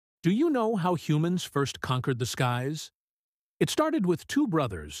Do you know how humans first conquered the skies? It started with two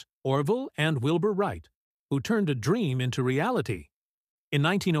brothers, Orville and Wilbur Wright, who turned a dream into reality. In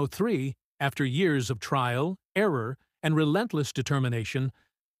 1903, after years of trial, error, and relentless determination,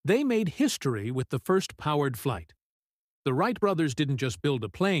 they made history with the first powered flight. The Wright brothers didn't just build a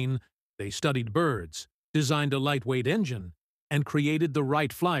plane, they studied birds, designed a lightweight engine, and created the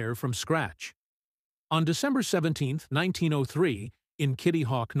Wright Flyer from scratch. On December 17, 1903, in Kitty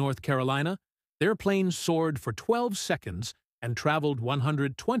Hawk, North Carolina, their plane soared for 12 seconds and traveled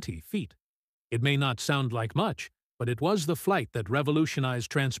 120 feet. It may not sound like much, but it was the flight that revolutionized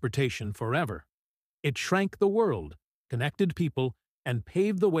transportation forever. It shrank the world, connected people, and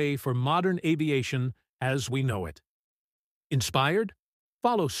paved the way for modern aviation as we know it. Inspired?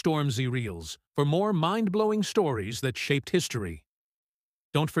 Follow Stormzy Reels for more mind-blowing stories that shaped history.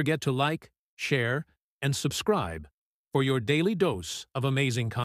 Don't forget to like, share, and subscribe for your daily dose of amazing content.